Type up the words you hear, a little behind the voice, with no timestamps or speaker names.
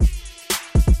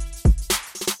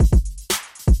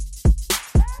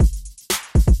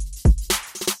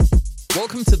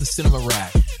Welcome to the Cinema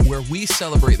Rag, where we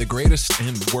celebrate the greatest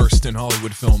and worst in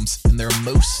Hollywood films and their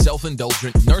most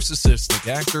self-indulgent, narcissistic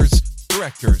actors,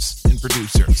 directors, and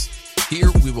producers. Here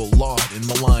we will laud and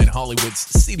malign Hollywood's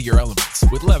seedier elements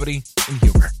with levity and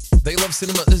humor. They love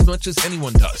cinema as much as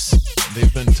anyone does, and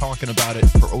they've been talking about it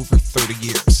for over 30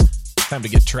 years. Time to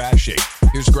get trashy.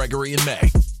 Here's Gregory and May.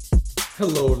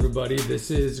 Hello everybody, this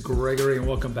is Gregory and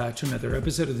welcome back to another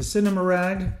episode of the Cinema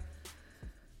Rag.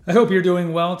 I hope you're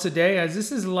doing well today, as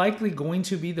this is likely going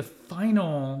to be the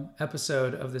final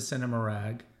episode of the Cinema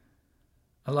Rag.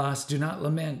 Alas, do not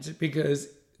lament, because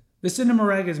the Cinema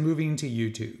Rag is moving to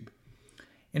YouTube.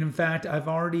 And in fact, I've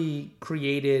already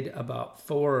created about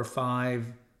 4 or 5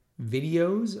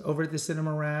 videos over at the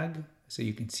Cinema Rag, so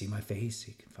you can see my face,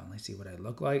 you can finally see what I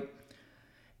look like.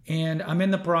 And I'm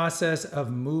in the process of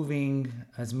moving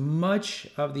as much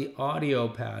of the audio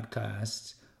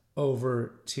podcasts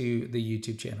over to the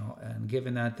YouTube channel. And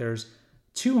given that there's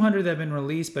 200 that have been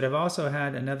released, but I've also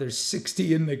had another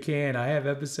 60 in the can. I have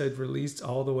episodes released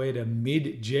all the way to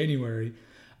mid-January.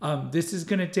 This is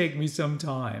going to take me some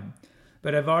time.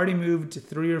 But I've already moved to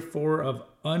 3 or 4 of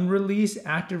unreleased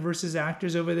actor versus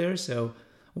actors over there. So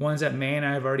ones that May and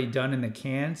I have already done in the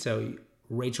can. So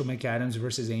Rachel McAdams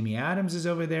versus Amy Adams is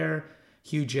over there.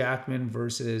 Hugh Jackman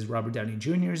versus Robert Downey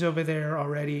Jr. is over there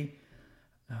already.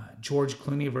 George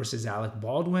Clooney versus Alec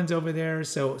Baldwin's over there.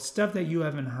 So stuff that you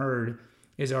haven't heard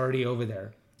is already over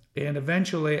there. And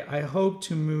eventually, I hope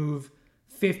to move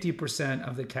 50%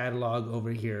 of the catalog over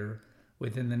here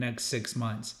within the next 6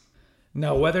 months.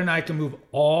 Now, whether or not I can move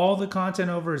all the content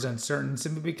over is uncertain,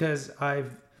 simply because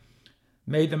I've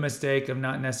made the mistake of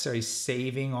not necessarily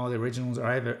saving all the originals. Or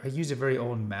I use a very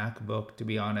old MacBook, to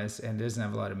be honest, and it doesn't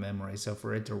have a lot of memory. So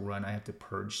for it to run, I have to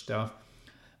purge stuff.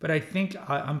 But I think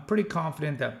I'm pretty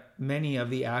confident that many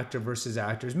of the actor versus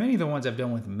actors, many of the ones I've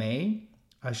done with May,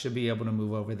 I should be able to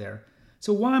move over there.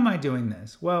 So why am I doing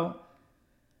this? Well,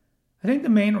 I think the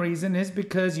main reason is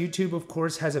because YouTube, of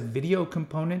course, has a video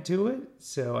component to it.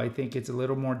 So I think it's a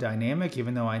little more dynamic,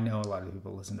 even though I know a lot of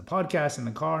people listen to podcasts in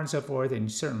the car and so forth.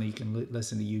 And certainly you can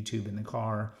listen to YouTube in the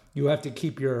car. You have to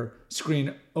keep your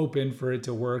screen open for it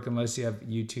to work unless you have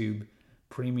YouTube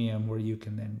Premium, where you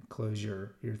can then close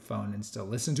your phone and still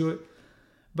listen to it.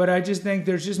 But I just think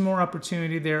there's just more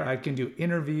opportunity there. I can do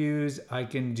interviews. I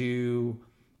can do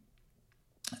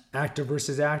actor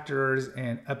versus actors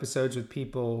and episodes with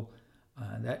people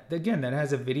that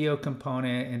has a video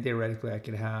component, and theoretically I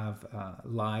could have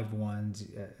live ones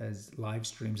as live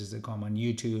streams, as they call them, on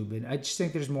YouTube. And I just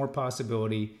think there's more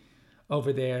possibility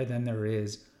over there than there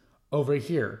is over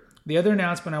here. The other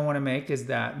announcement I want to make is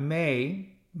that May,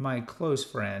 my close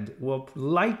friend, will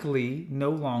likely no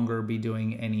longer be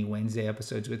doing any Wednesday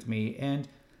episodes with me. And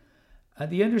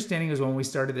the understanding is, when we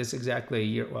started this exactly a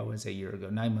year, well, I wouldn't say a year ago,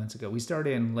 9 months ago, we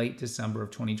started in late December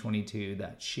of 2022,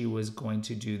 that she was going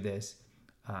to do this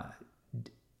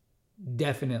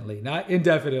definitely, not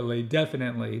indefinitely,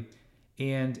 definitely.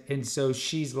 And so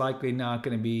she's likely not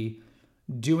going to be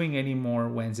doing any more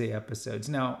Wednesday episodes.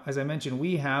 Now, as I mentioned,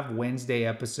 we have Wednesday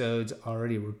episodes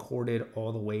already recorded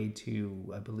all the way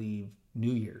to, I believe,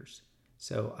 New Year's.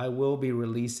 So I will be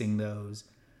releasing those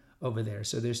over there.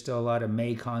 So there's still a lot of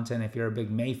May content if you're a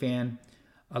big May fan.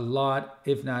 A lot,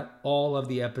 if not all, of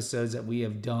the episodes that we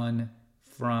have done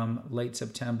from late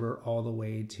September all the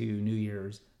way to New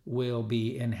Year's will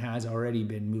be and has already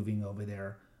been moving over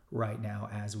there right now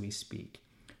as we speak.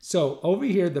 So over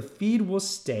here, the feed will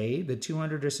stay. The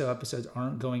 200 or so episodes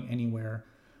aren't going anywhere,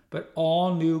 but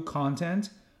all new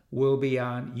content will be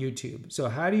on YouTube. So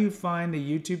how do you find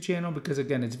the YouTube channel? Because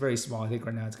again, it's very small. I think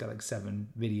right now it's got like 7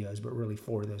 videos, but really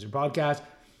 4 of those are podcasts.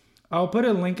 I'll put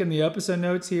a link in the episode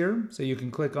notes here, so you can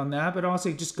click on that, but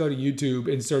also just go to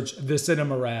YouTube and search The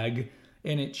Cinema Rag,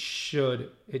 and it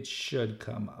should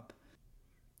come up.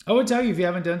 I would tell you, if you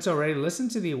haven't done so already, listen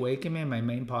to The Awaken Man, my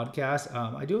main podcast.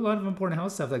 I do a lot of important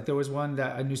health stuff. Like there was one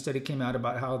that a new study came out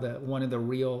about how one of the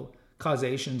real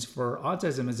causations for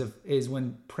autism is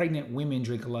when pregnant women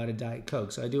drink a lot of Diet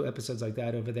Coke. So I do episodes like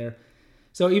that over there.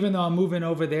 So even though I'm moving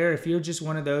over there, if you're just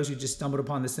one of those who just stumbled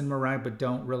upon the Cinema Rag but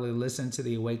don't really listen to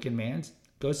The Awaken Man,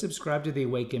 go subscribe to The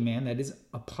Awaken Man. That is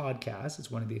a podcast. It's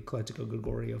one of the Eclectico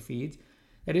Gregorio feeds.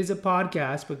 It is a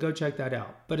podcast, but go check that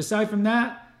out. But aside from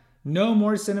that, no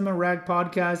more Cinema Rag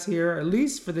podcasts here, at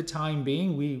least for the time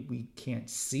being. We can't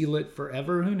seal it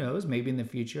forever. Who knows? Maybe in the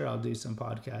future I'll do some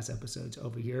podcast episodes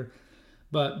over here.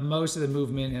 But most of the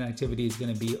movement and activity is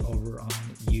going to be over on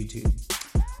YouTube.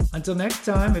 Until next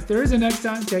time, if there is a next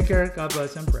time, take care, God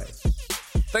bless, and pray.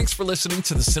 Thanks for listening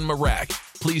to the Cinema Rag.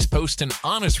 Please post an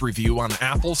honest review on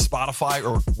Apple, Spotify,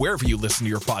 or wherever you listen to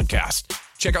your podcast.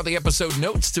 Check out the episode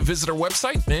notes to visit our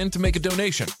website and to make a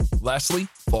donation. Lastly,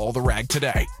 follow the rag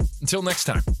today. Until next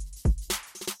time.